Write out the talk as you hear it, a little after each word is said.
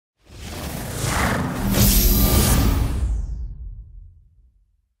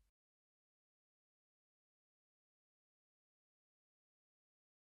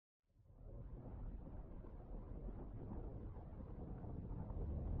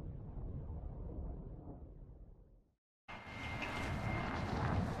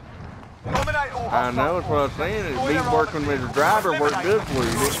I know, that's what I was saying. Me working as a driver worked good for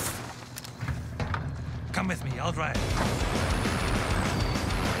you. Come with me, I'll drive.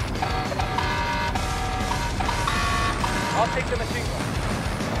 I'll take the machine gun.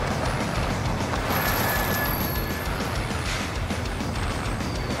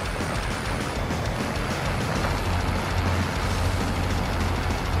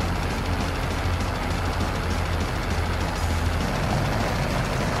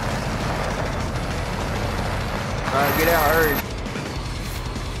 Alright, get out, hurry.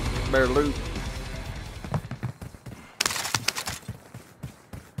 Better loot.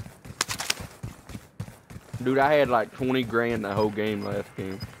 Dude, I had like 20 grand the whole game last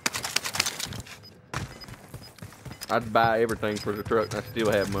game. I'd buy everything for the truck and I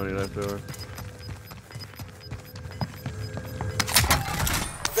still have money left over.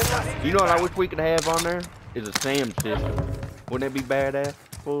 You know what I wish we could have on there? Is a SAM system. Wouldn't that be badass?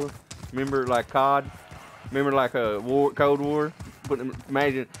 For? Remember like COD? Remember like a Cold War?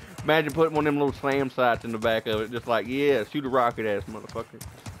 Imagine putting one of them little SAM sights in the back of it. Just like, yeah, shoot a rocket ass motherfucker.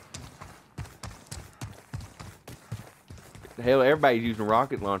 Hell, everybody's using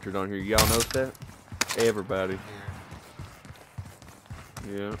rocket launchers on here. Y'all notice that? Everybody.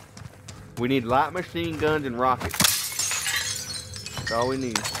 Yeah. We need light machine guns and rockets. That's all we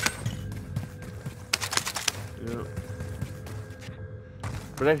need. Yeah.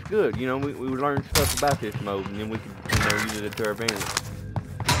 But that's good. You know, we learn stuff about this mode, and then we can, use it to our advantage.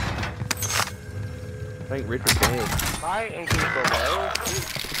 I think Richard's dead. My engine below?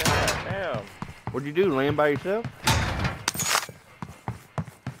 Damn. What'd you do? Land by yourself?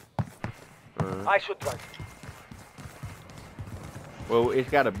 I should drive. Well, it's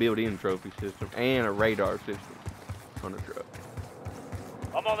got a built-in trophy system and a radar system on the truck.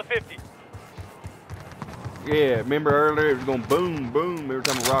 I'm on the 50. Yeah, remember earlier it was going boom, boom every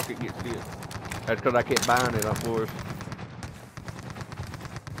time a rocket gets hit. That's because I kept buying it off for us.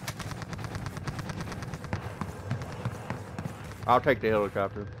 I'll take the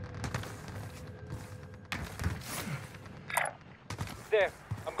helicopter. There,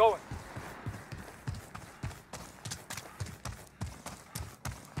 I'm going.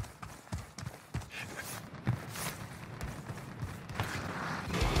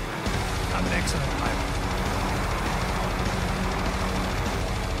 I'm an excellent pilot.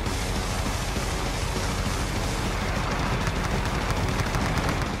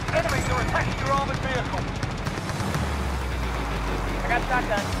 Enemies are attacking your armored vehicle. I got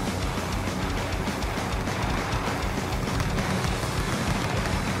shotgun.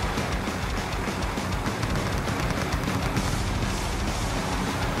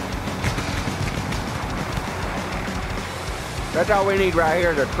 That's all we need right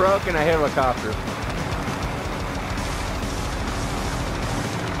here, the truck and a helicopter.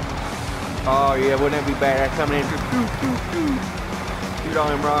 Oh yeah, wouldn't that be bad? That's coming in. Shoot all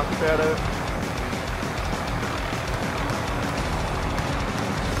them rockets out of it.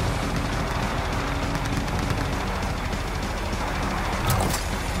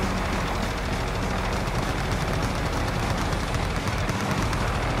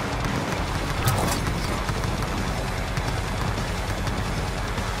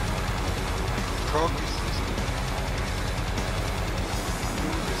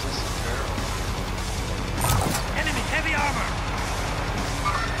 Enemy heavy armor!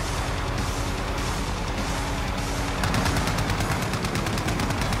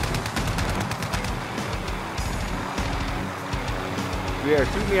 Yeah,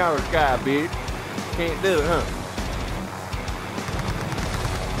 shoot me out of the sky, bitch. Can't do it, huh?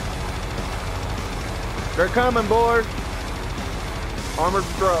 They're coming, boys. Armored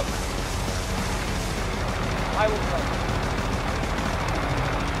truck. I will drive.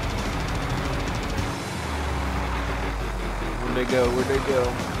 Where'd they go? Where'd they go?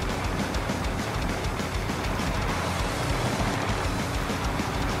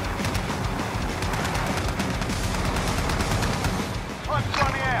 Time's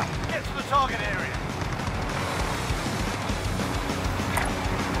running out. Get to the target area.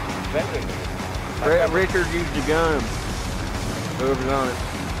 Richard used the gun. Whoever's on it.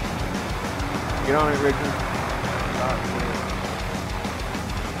 Get on it, Richard.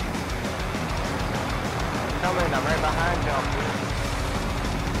 Coming, I'm right behind y'all.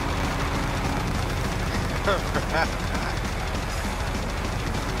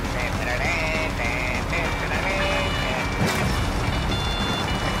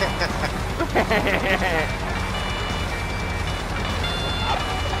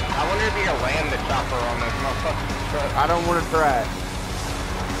 I wonder if you can land the chopper on this motherfucking truck. I don't want to try it.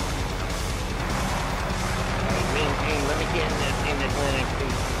 Hey, let me get in this Linux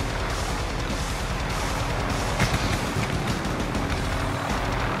piece.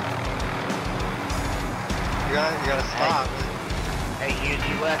 gotta stop. Hey, you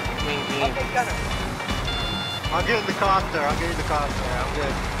left me. Okay, gunner. I'll get in the copter. I'm good.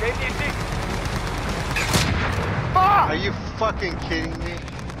 Get your dick. Are you fucking kidding me?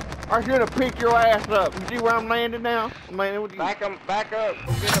 I should have picked your ass up. You see where I'm landing now? I'm landing with you. Back up. Go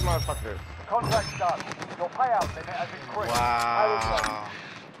get the motherfucker. Contract's done. Your payout limit has increased. Wow.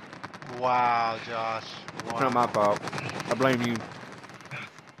 Wow, Josh. Wow. It's not my fault. I blame you.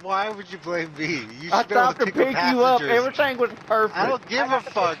 Why would you blame me? You should I be able stopped to pick pick up you up. passengers. Everything was perfect. I don't give a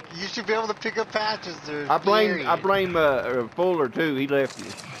fuck. You should be able to pick up passengers. I blame period. Fuller too. He left you.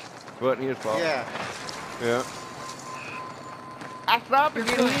 It wasn't his fault. Yeah. Yeah. I stopped to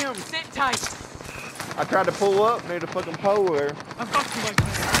get him. Sit tight. I tried to pull up near the fucking pole there. I've got you, my guy.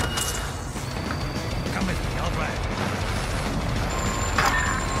 Come with me, I'll drive.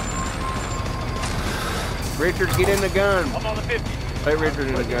 Richard, get in the gun. I'm on the 50. Hey, Richard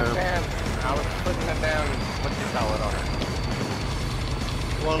in the gun. I was putting it down. What you call it on it?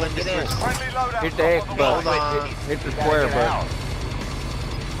 Well, let me switch. Friendly loadout. Hit the X drop on the button. way. on. Hit the square button.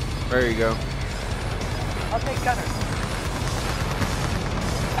 There you go. I'll take gunner.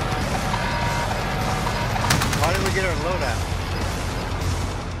 Why did we get our loadout?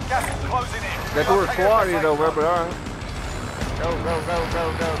 Gas is closing in. That's where squad is over there, but alright. Go.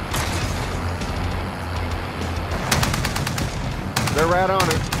 They're right on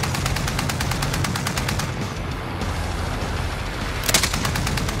it.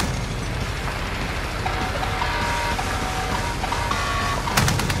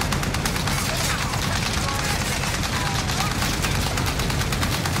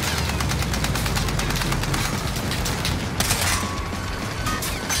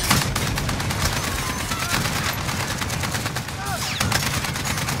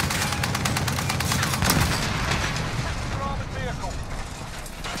 Armored vehicle.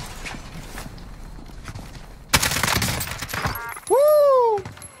 Woo!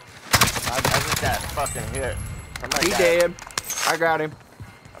 I just got fucking hit. Somebody He got, dead. I got him.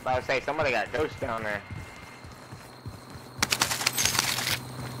 I'm about to say, somebody got ghost down there.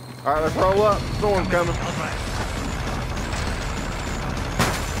 Alright, let's roll up. Storm coming. I'll drive.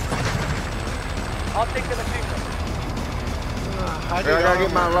 I'll take the machine gun. I Here, I gotta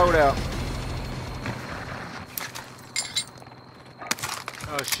get my loadout.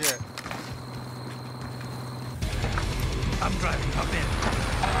 Oh shit. I'm driving. Hop in.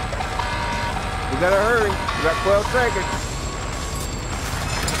 We gotta hurry. We got 12 seconds.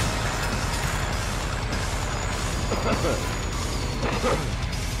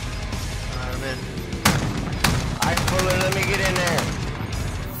 I'm in. I Fuller, let me get in there.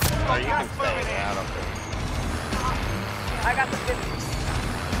 Oh, you can Gas stay moving in. out of it. I got the 50.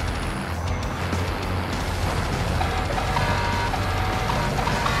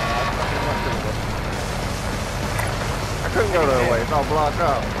 I couldn't go the other way. It's all blocked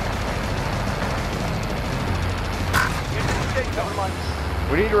up. Get to the stick, gunner.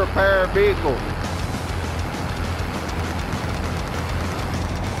 We need to repair a vehicle.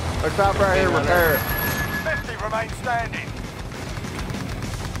 Let's stop right here and repair it. 50 remain standing.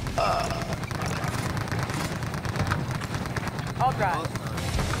 I'll drive.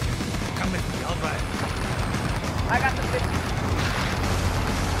 Come with me, I'll drive. I got the 50.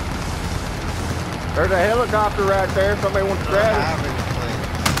 There's a helicopter right there. Somebody wants to I don't grab it. have any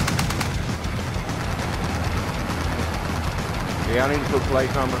plane. Yeah, I need to put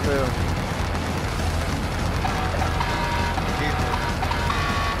plates on myself.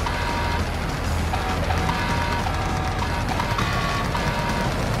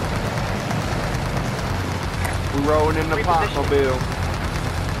 We're rolling in the Potmobile.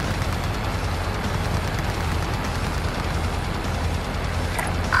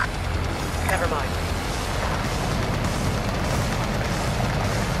 Never mind.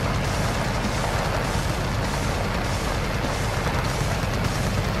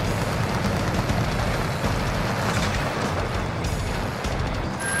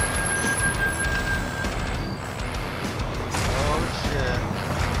 Oh shit.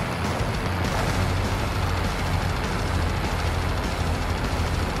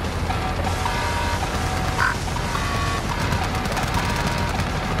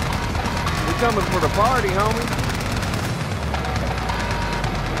 We coming for the party, homie.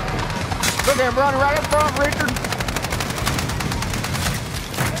 Look at him running right up front, Richard.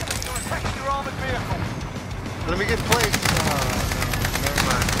 You're attacking your armored vehicle. Let me get plates. Never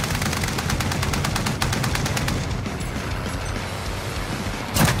mind.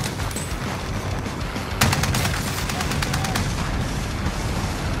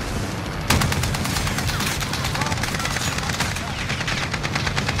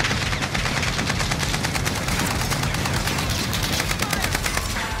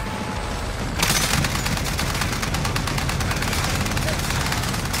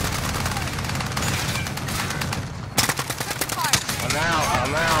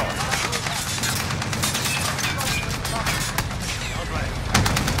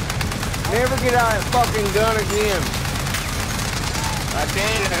 Never get out of that fucking gun again. I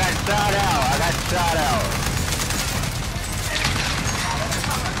did. I got shot out. I got shot out.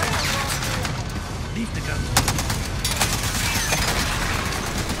 Leave the gun.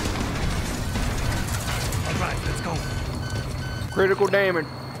 All right, let's go. Critical damage.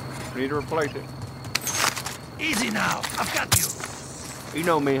 Need to replace it. Easy now. I've got you. You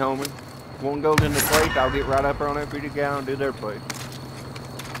know me, homie. One goes in the place, I'll get right up there on that 50 gallon and do their place.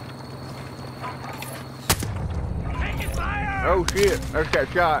 Taking fire! Oh shit, there's that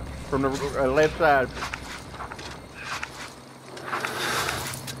shot from the left side.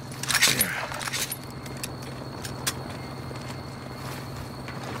 There.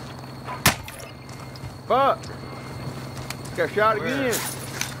 Fuck! Got shot again.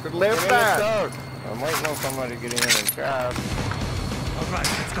 To the left side. I'm waiting on somebody to get in and drive. All right,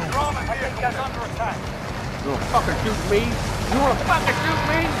 let's go. Drama here gets under attack. You wanna fucking shoot me? You wanna fucking shoot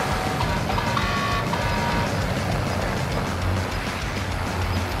me?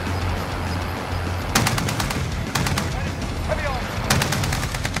 Heavy on.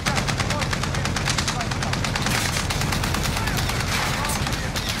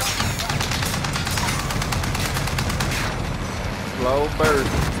 Slow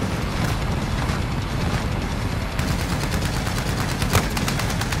burst.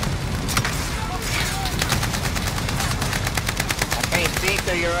 See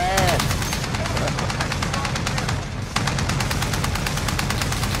through your ass.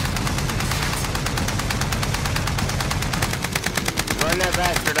 Run that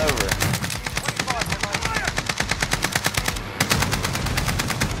bastard over.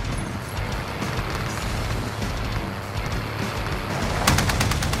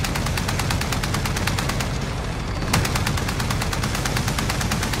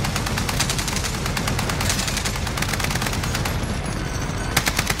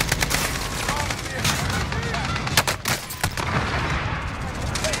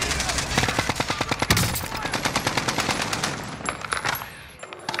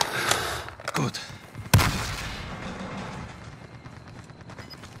 Good.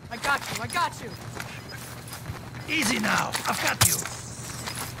 I got you. Easy now. I've got you.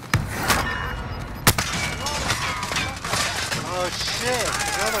 Oh shit!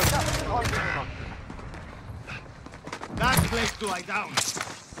 That place to lie down.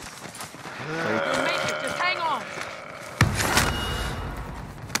 You'll make it, just hang on.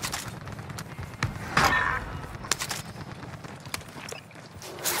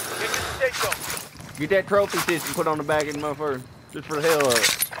 Get to the safe zone. Get that trophy system put on the back of the motherfucker. Just for the hell of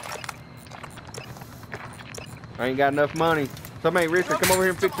it. I ain't got enough money. Somebody, Richard, come over here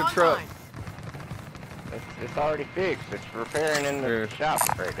and fix the truck. It's already fixed. It's repairing in the shop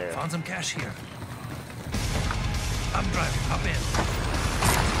right there. Found some cash here. I'm driving. Hop in.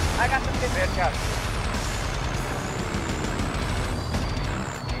 I got the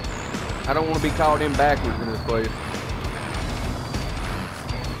I don't want to be called in backwards in this place.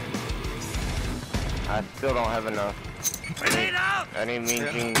 I still don't have enough. Grenade out! I need mean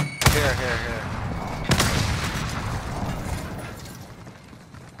jeans. Here.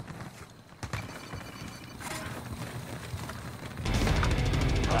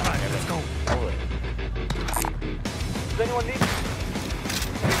 All right, let's go. Hold it. Does anyone need?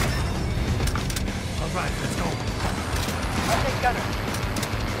 All right, let's go. I'll take gunner.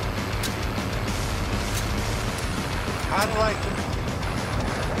 How do I?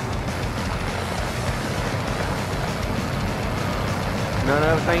 None of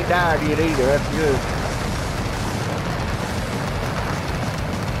us ain't died yet either. That's good.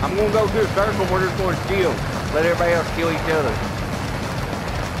 I'm gonna go to a circle where there's going to chill. Let everybody else kill each other.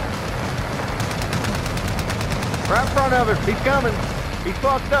 Right in front of us. He's coming. He's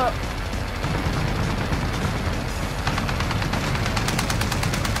fucked up.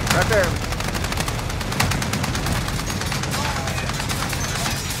 Right there.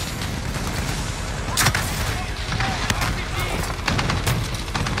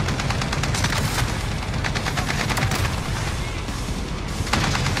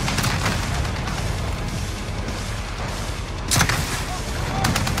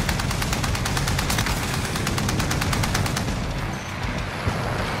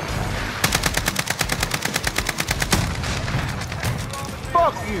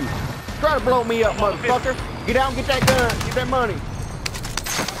 Fuck you. Try to blow me up, motherfucker. Get out and get that gun. Get that money.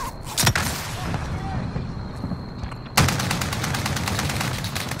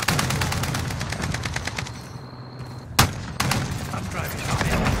 I'm driving. Hop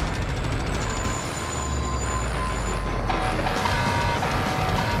in.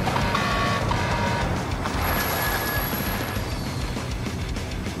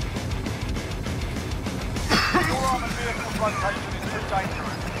 location is too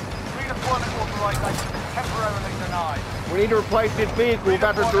dangerous. Redeployment authorization temporarily denied. We need to replace this vehicle. We're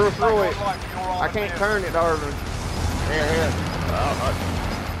about to destroy it. I can't turn it hardly. Here.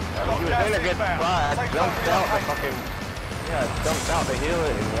 He was in a good spot. I jumped out the fucking... Yeah, I jumped out to heal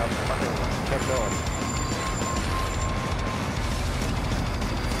it and I fucking kept going.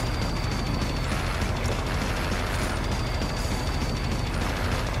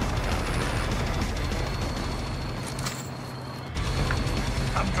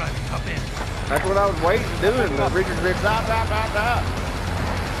 I'm driving. Hop in. That's what I was waiting to do. And Richard said, stop.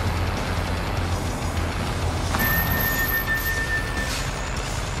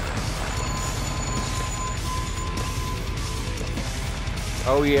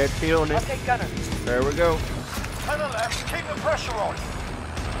 Oh yeah, killing it. Okay, gunner. There we go. 10 left, keep the pressure on.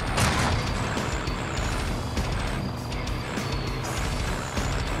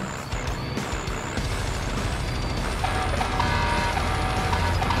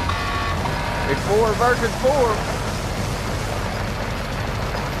 It's 4 versus 4.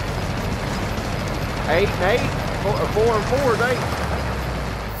 8 and 8. 4 and 4 is 8.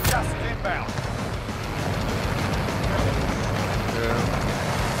 Just inbound. Yeah.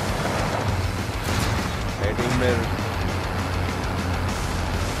 18 minutes.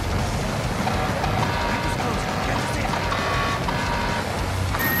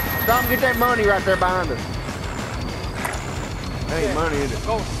 Stop and get that money right there behind us. That ain't money, is it?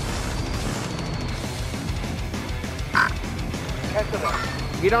 Go.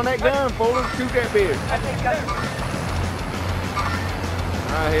 Get on that gun, Fuller. Shoot that bitch. Okay, gunner.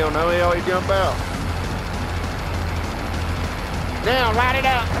 Ah, hell no, he always jump out. Now, light it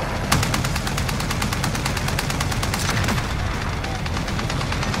up.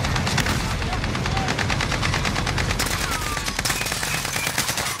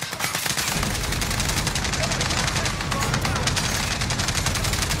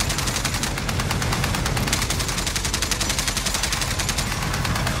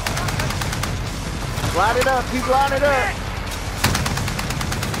 Light it up, keep lighting it up.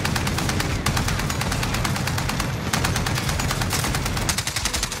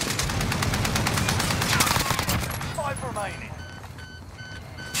 Five remaining.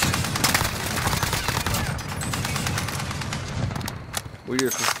 We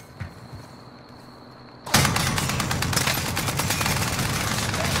just...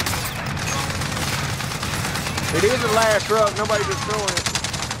 It is the last truck, nobody destroying it.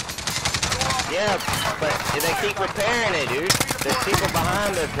 Yeah, but they keep repairing it, dude. There's people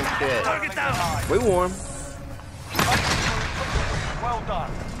behind us and shit. Target down. We won. Well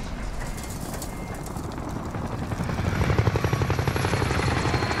done.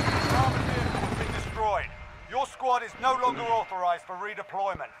 Armored vehicle has been destroyed. Your squad is no longer authorized for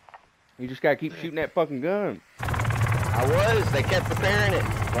redeployment. You just gotta keep shooting that fucking gun. I was. They kept repairing it.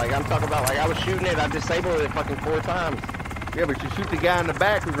 Like, I'm talking about, like, I was shooting it. I disabled it fucking 4 times. Yeah, but you shoot the guy in the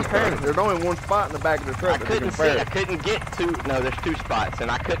back who's repairing it. There's only one spot in the back of the truck I that couldn't can see. repair I it. couldn't get to. No, there's 2 spots, and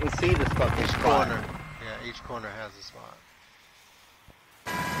I couldn't see this fucking Each spot. corner. Yeah, each corner has a spot.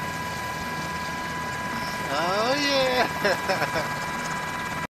 Oh yeah!